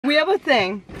we have a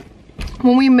thing.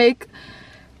 When we make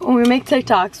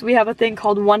TikToks, we have a thing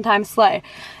called One Time Slay.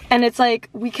 And it's like,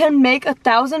 we can make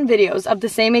 1,000 videos of the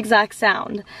same exact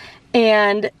sound.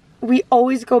 And we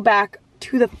always go back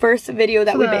to the first video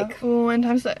that we make. One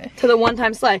Time Slay. To the One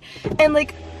Time Slay. And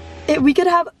like, we could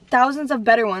have thousands of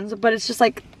better ones, but it's just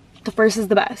like, the first is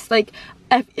the best. Like,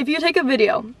 if you take a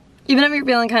video, even if you're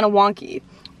feeling kind of wonky,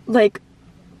 like,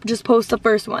 just post the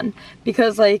first one.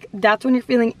 Because like, that's when you're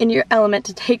feeling in your element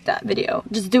to take that video.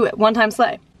 Just do it. One Time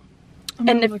Slay.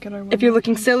 And if you're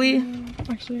looking silly,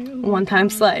 One Time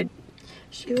Slay.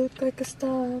 She looked like a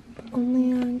star, but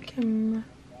only on camera.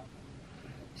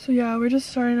 So yeah, we're just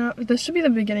starting out. This should be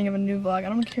the beginning of a new vlog. I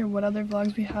don't care what other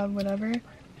vlogs we have, whatever.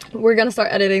 We're gonna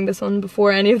start editing this one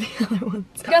before any of the other ones.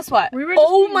 Guess what?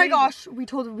 Oh my gosh, we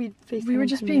were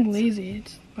just being lazy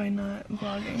by not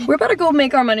vlogging. We're about to go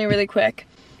make our money really quick.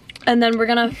 And then we're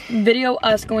gonna video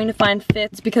us going to find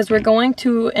fits because we're going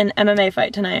to an MMA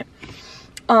fight tonight.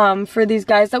 For these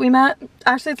guys that we met.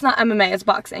 Actually, it's not MMA, it's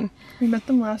boxing. We met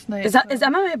them last night. Is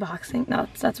MMA boxing? No,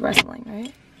 that's wrestling,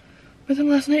 right? We met them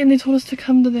last night and they told us to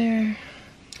come to their...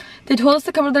 They told us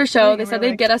to come to their show. They said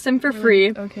they'd get us in for free.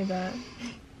 Like, okay, bet.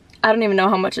 I don't even know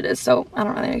how much it is, so I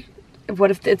don't really... What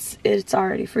if it's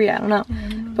already free? I don't know.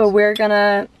 But we're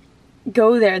gonna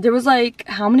go there. There was like,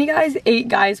 how many guys? 8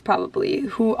 guys probably,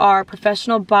 who are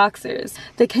professional boxers.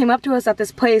 They came up to us at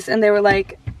this place and they were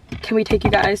like, can we take you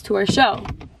guys to our show?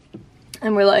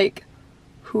 And we're like,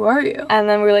 who are you? And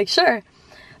then we're like, sure.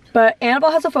 But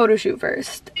Annabelle has a photo shoot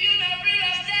first.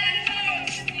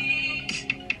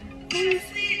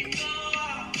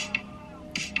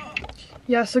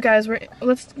 Yeah, so guys,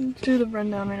 let's do the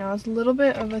rundown right now. It's a little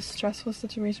bit of a stressful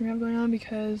situation we have going on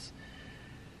because...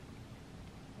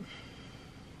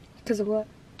 Because of what?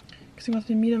 Because he wants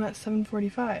me to meet him at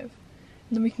 7:45.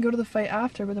 And then we can go to the fight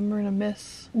after, but then we're gonna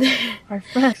miss our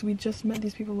friends. We just met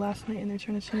these people last night and they're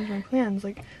trying to change my plans.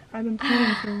 Like, I've been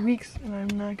planning for weeks and I'm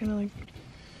not gonna like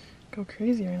go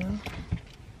crazy right now.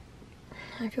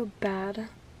 I feel bad.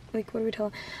 Like, what do we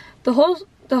tell? The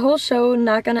whole show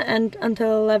not gonna end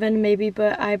until 11 maybe,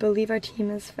 but I believe our team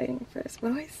is fighting first.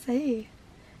 What do I say?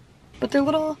 But they're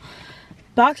little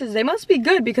boxers. They must be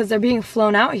good because they're being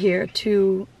flown out here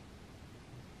to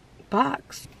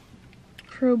box.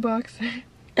 Pro boxer.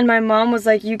 And my mom was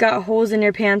like, you got holes in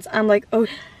your pants. I'm like, oh.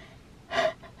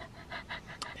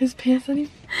 His pants on him?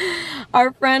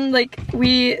 Our friend, like,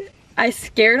 I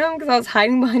scared him because I was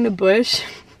hiding behind a bush.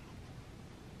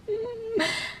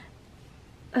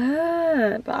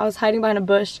 But I was hiding behind a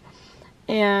bush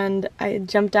and I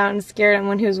jumped out and scared him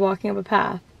when he was walking up a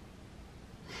path.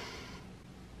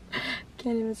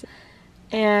 Can't even say.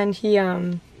 And he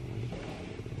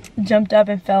jumped up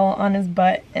and fell on his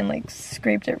butt and like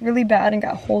scraped it really bad and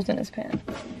got holes in his pants.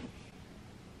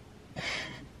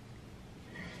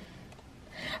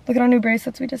 Look at our new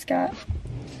bracelets we just got.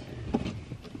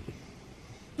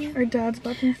 Our dads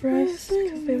bought them for us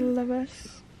because they love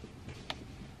us.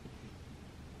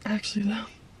 Actually though,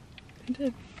 they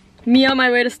did. Me on my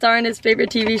way to star in his favorite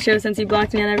TV show since he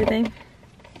blocked me on everything.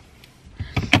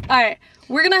 Alright,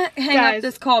 we're gonna hang up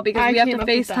this call because we have to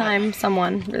FaceTime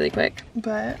someone really quick.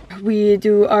 But we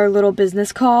do our little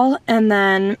business call and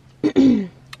then...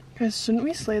 Guys, shouldn't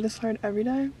we slay this hard every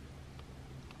day?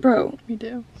 Bro. We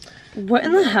do. What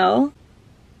in the hell?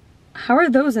 How are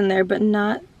those in there but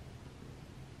not...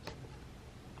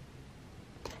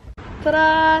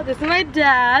 Ta-da! This is my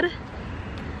dad.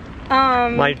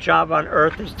 My job on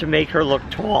earth is to make her look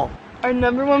tall. Our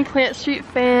 #1 Plant Street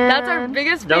fan. That's our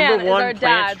biggest fan. #1 is our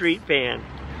Plant Street fan.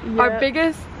 Yep. Our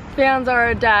biggest fans are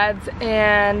our dads,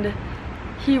 and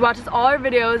he watches all our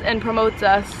videos and promotes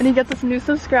us. And he gets us new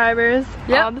subscribers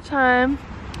all the time.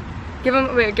 Give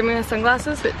me my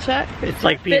sunglasses. Fit check. It's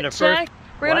like being a first.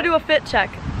 We're gonna do a fit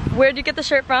check. Where'd you get the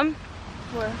shirt from?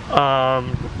 Where?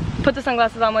 Put the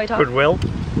sunglasses on while you talk. Goodwill.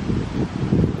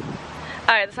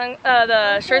 Alright,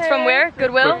 the shirt's from where?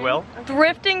 Goodwill? Goodwill.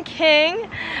 Thrifting King.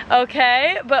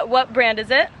 Okay, but what brand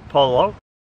is it? Polo.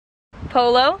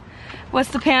 Polo. What's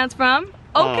the pants from?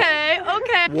 Okay,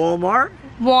 okay. Walmart.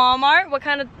 Walmart.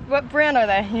 What brand are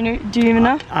they? Do you even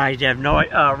know? I have no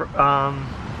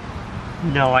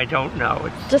no, I don't know.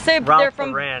 It's just say they're from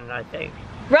Lauren, I think.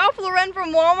 Ralph Lauren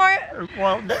from Walmart?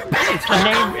 Well, it's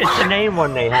the name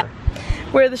one they have.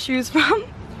 Where are the shoes from?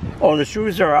 Oh, the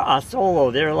shoes are a Solo.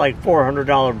 They're like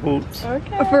 $400 boots.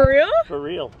 Okay. For real? For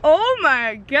real. Oh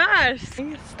my gosh.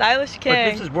 Stylish king.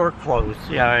 But this is work clothes.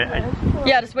 Yeah.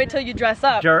 Yeah, just wait till you dress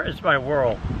up. It's my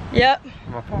world. Yep.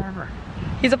 I'm a farmer.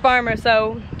 He's a farmer,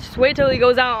 so just wait till he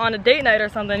goes out on a date night or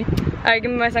something. Alright,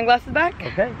 give me my sunglasses back.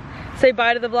 Okay. Say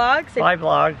bye to the vlog. Bye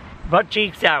vlog. Butt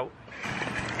cheeks out.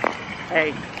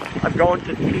 Hey, I'm going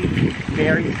to teach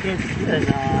Mary's kids and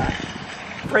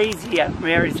crazy at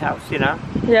Mary's house, you know?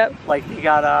 Yep. Like they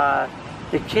got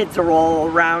the kids are all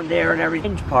around there and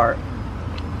everything part.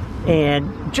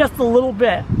 And just a little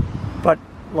bit, but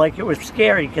like it was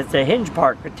scary because the hinge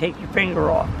part could take your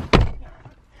finger off.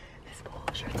 This polo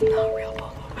shirt's not real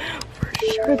polo. For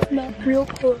sure it's not real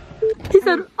polo. He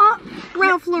said,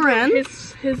 Ralph Lauren.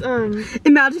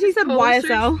 Imagine he said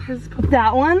YSL.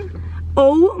 That one?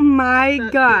 Oh my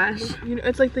gosh. You know,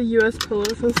 it's like the US Polo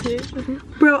Association.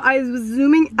 Bro, I was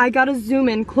zooming, I got a zoom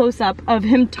in close up of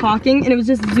him talking and it was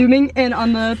just zooming in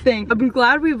on the thing. I'm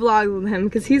glad we vlogged with him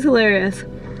because he's hilarious.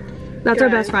 That's Guys, our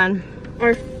best friend.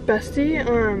 Our bestie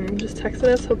just texted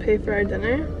us, he'll pay for our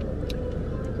dinner.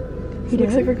 He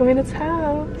Looks did? like we're going to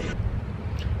town.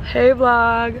 Hey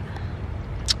vlog.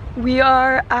 We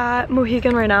are at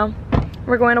Mohican right now.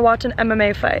 We're going to watch an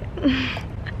MMA fight.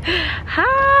 Ha!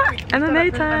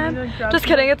 MMA time. Just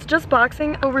kidding, it's just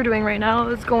boxing. What we're doing right now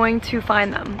is going to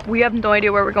find them. We have no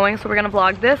idea where we're going, so we're gonna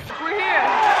vlog this. We're here.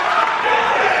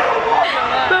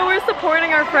 So we're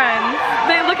supporting our friends.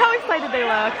 They look how excited they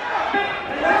look.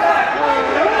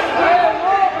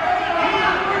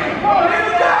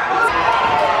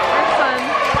 Our son.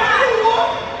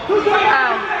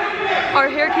 Ow. Our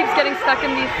hair keeps getting stuck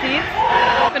in these seats.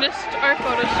 Finished our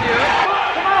photo shoot.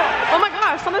 Oh my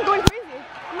gosh, someone's going crazy.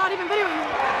 I'm not even videoing you.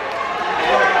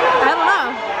 I don't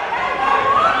know.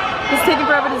 It's taking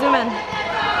forever to zoom in.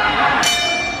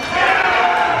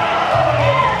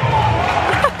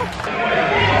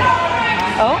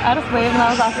 Oh, I just waved and that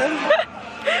was awkward. I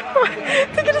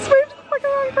think I just waved to the fucking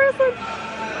wrong person.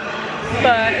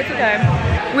 But it's okay.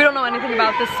 We don't know anything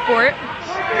about this sport.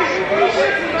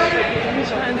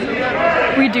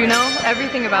 We do know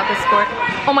everything about this sport.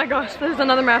 Oh my gosh, there's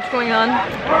another match going on.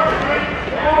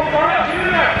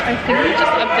 I think we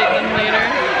just update them later.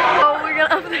 Oh, we're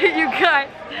gonna update you guys.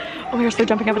 Oh my gosh, they're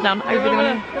jumping up and down. I really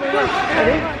want to.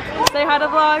 Ready? Say hi to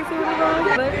vlog. Say hi to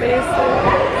vlog. Their face.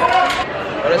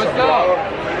 What's up?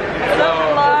 What's up,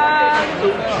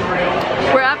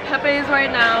 vlog? We're at Pepe's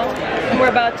right now. And we're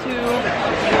about to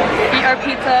eat our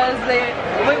pizzas.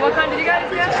 Wait, what kind did you guys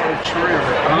get?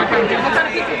 What kind of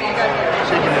pizza did you guys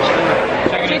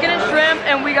get? Chicken and shrimp,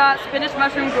 and we got spinach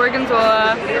mushroom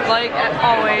gorgonzola, like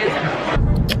always.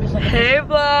 Hey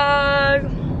vlog!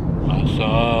 What's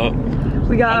up?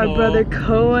 We got our brother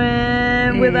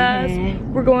Cohen with us.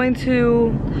 We're going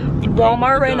to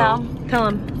Walmart right now. Tell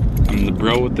him. I'm the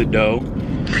bro with the dough.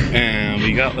 And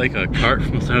we got like a cart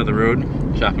from the side of the road,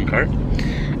 shopping cart.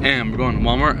 And we're going to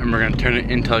Walmart and we're gonna turn it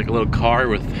into like a little car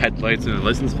with headlights and a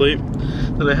license plate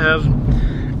that I have.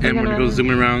 And we're gonna go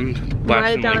zooming around,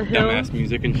 blasting like dumbass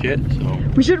music and shit. So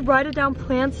we should ride it down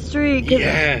Plant Street.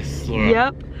 yes, Laura.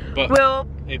 Yep. But Well.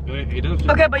 it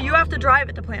doesn't. Okay, but you have to drive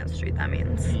it to Plant Street. That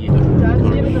means. Yeah. Dad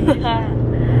see it in the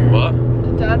basement? What?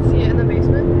 Did Dad see it in the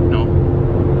basement? No.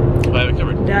 I have it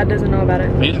covered. Dad doesn't know about it.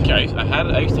 I didn't care. I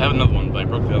used to have another one, but I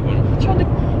broke the other one. I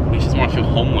just want to feel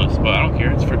homeless, but I don't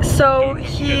care. It's for. So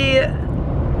he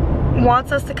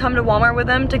wants us to come to Walmart with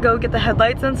him to go get the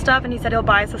headlights and stuff, and he said he'll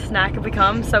buy us a snack if we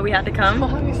come, so we had to come.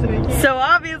 Obviously we can't. So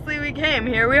obviously we came.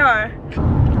 Here we are.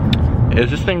 Is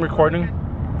this thing recording?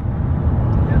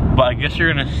 But I guess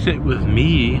you're gonna sit with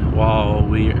me while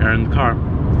we are in the car.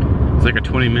 It's like a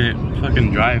 20-minute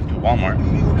fucking drive to Walmart.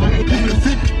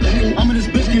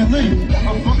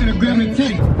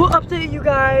 We'll update you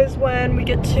guys when we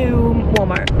get to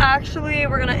Walmart. Actually,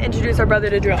 we're gonna introduce our brother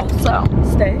to Drill, so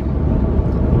stay.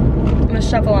 I'm gonna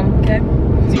shuffle him, okay?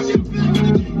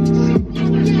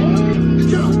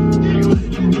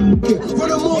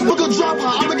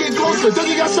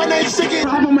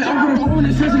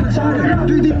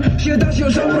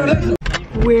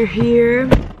 We're here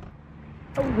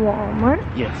at Walmart.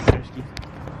 Yes, seriously.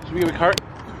 Should we get a cart?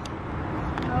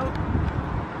 No.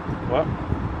 What?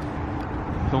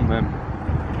 Film them.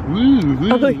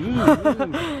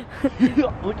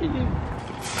 Look at you.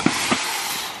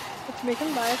 Let's make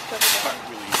him buy us double.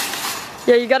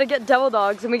 Yeah, you gotta get devil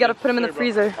dogs and we gotta put them in the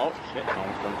freezer. Oh shit, I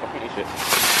almost done fucking shit.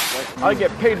 I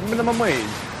get paid minimum wage.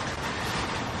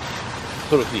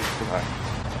 So does he. Alright.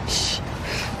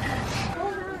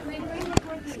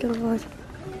 Let's get a vlog.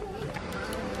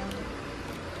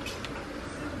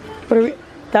 What are we?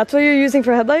 That's what you're using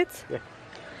for headlights? Yeah.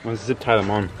 I'm gonna zip tie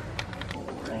them on.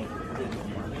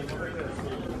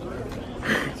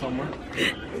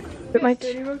 It might.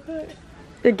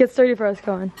 It gets dirty for us,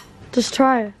 Cohen. Just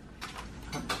try it.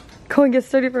 Cohen, gets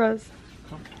dirty for us.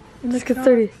 Just gets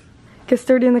dirty. Gets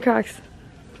dirty in the cracks.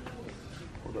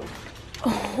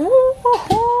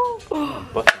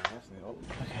 Oh.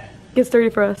 Gets dirty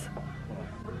for us.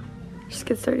 Just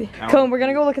get sturdy. Come on, we're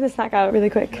gonna go look in the snack aisle really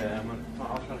quick. I'll try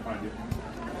to find you.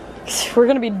 We're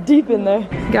gonna be deep in there.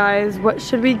 Guys, what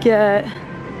should we get?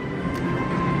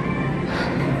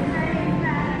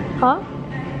 Huh?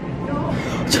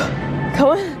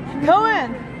 Cohen?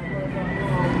 Cohen!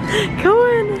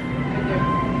 Cohen!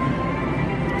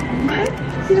 What?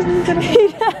 He doesn't get a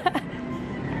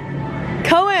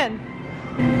Cohen!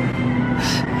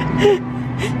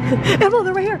 Emma,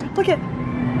 they're right here. Look it.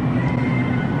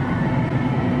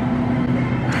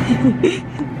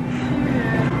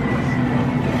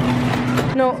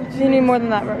 No, you need more than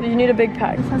that, bro. You need a big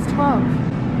pack. This has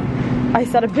 12. I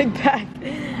said a big pack.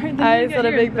 I said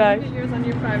a big pack. Yours on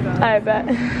your $5. I bet.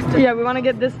 Yeah, we want to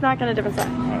get this snack and a different snack.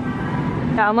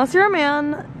 Yeah, unless you're a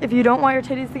man, if you don't want your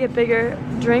titties to get bigger,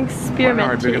 drink spearmint Mine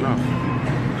are big tea. enough.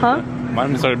 Huh?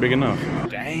 Mine started big enough.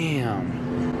 Damn.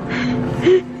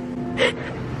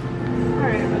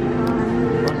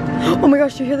 Oh my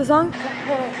gosh, do you hear the song?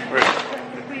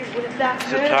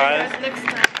 Ties,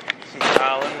 some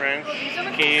Allen wrench,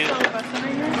 keys,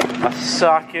 a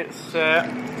socket set,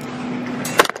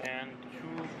 and 2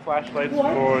 flashlights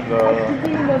for the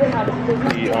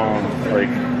like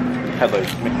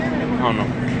headlights. I don't know.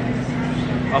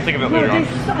 I'll think of that later on.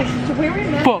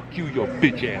 Fuck you, your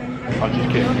bitch ass. I'm just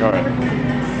kidding. You're alright.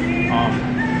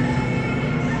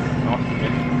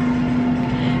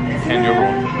 And your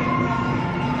roll.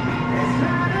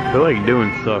 They're like doing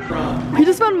stuff. We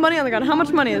just spent money on the ground. How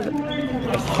much money is it?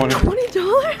 That's $20.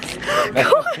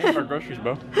 $20? For groceries,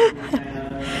 bro.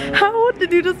 How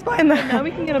did you just find that? Now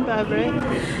we can get a bed, right?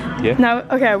 Yeah. Now,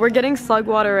 okay, we're getting slug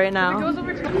water right now. Goes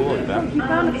over to Cool like that. He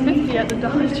found a 50 at the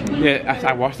Dollar Tree. Yeah,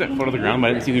 I watched that foot of the ground, but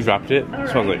I didn't see who dropped it. So I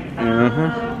was like,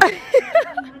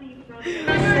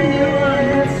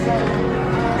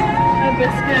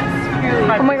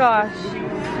 Oh my gosh.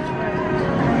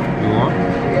 You want?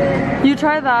 You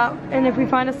try that, and if we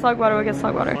find a slug water, we'll get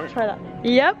slug water. Try that.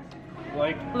 Yep.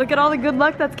 Like, Look at all the good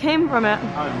luck that's came from it.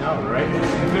 I know, right? The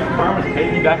farmer's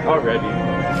paid me back already.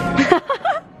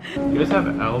 You guys have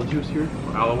aloe juice here?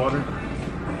 Or aloe water?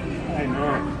 I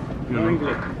know. You know?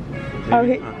 Oh,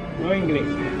 he, No English.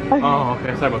 Oh,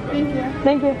 okay. Sorry about that.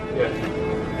 thank you. Yeah.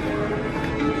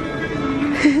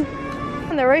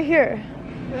 And they're right here.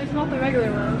 It's not the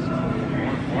regular ones.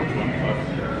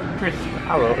 Chris,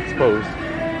 aloe exposed.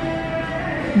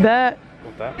 Bet.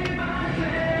 What's that?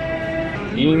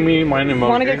 Eating me, mine, and most.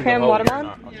 Wanna get canned watermelon?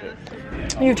 I'll check.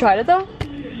 You tried it though?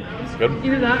 It's good.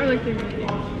 Either that or like the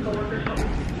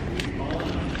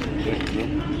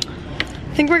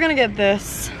I think we're gonna get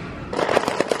this.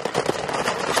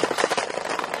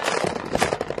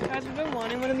 Guys, we've been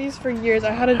wanting one of these for years.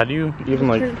 I had a How do you even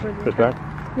like put it back?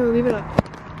 No, leave it up.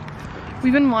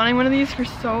 We've been wanting one of these for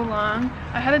so long.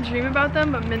 I had a dream about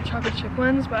them, but mint chocolate chip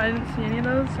ones, but I didn't see any of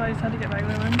those, so I just had to get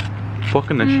regular ones.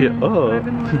 Fucking that shit But I've up.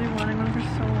 been literally wanting one for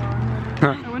so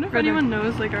long. I wonder if anyone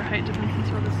knows like our height differences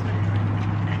for this thing.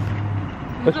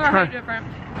 Let's Our try. height different.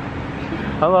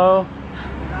 Hello.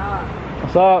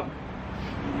 What's up?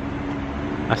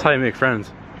 That's how you make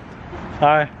friends.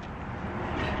 Hi.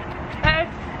 Hey.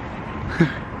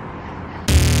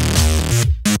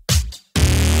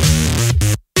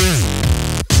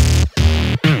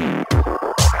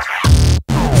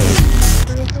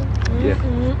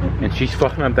 Yeah. And she's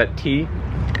fucking up that tea.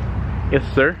 Yes,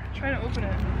 sir. Try to open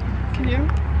it. Can you?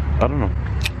 I don't know.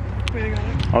 Wait, I got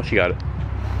it. Oh, she got it.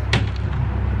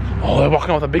 Oh, they're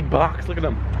walking out with a big box. Look at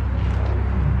them.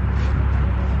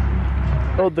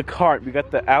 Oh, the cart. We got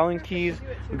the Allen keys.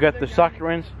 We got the socket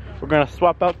wrench. We're gonna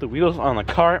swap out the wheels on the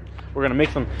cart. We're gonna make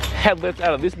some headlights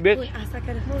out of this bitch.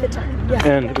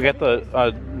 And we got the,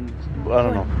 I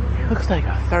don't know. Looks like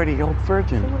a 30-year-old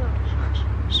virgin.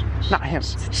 Not him.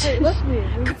 Hey, let's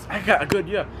leave. I got a good,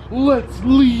 yeah. Let's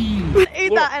leave. I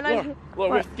ate that and I...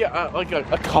 Look, let's get like a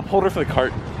cup holder for the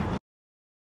cart.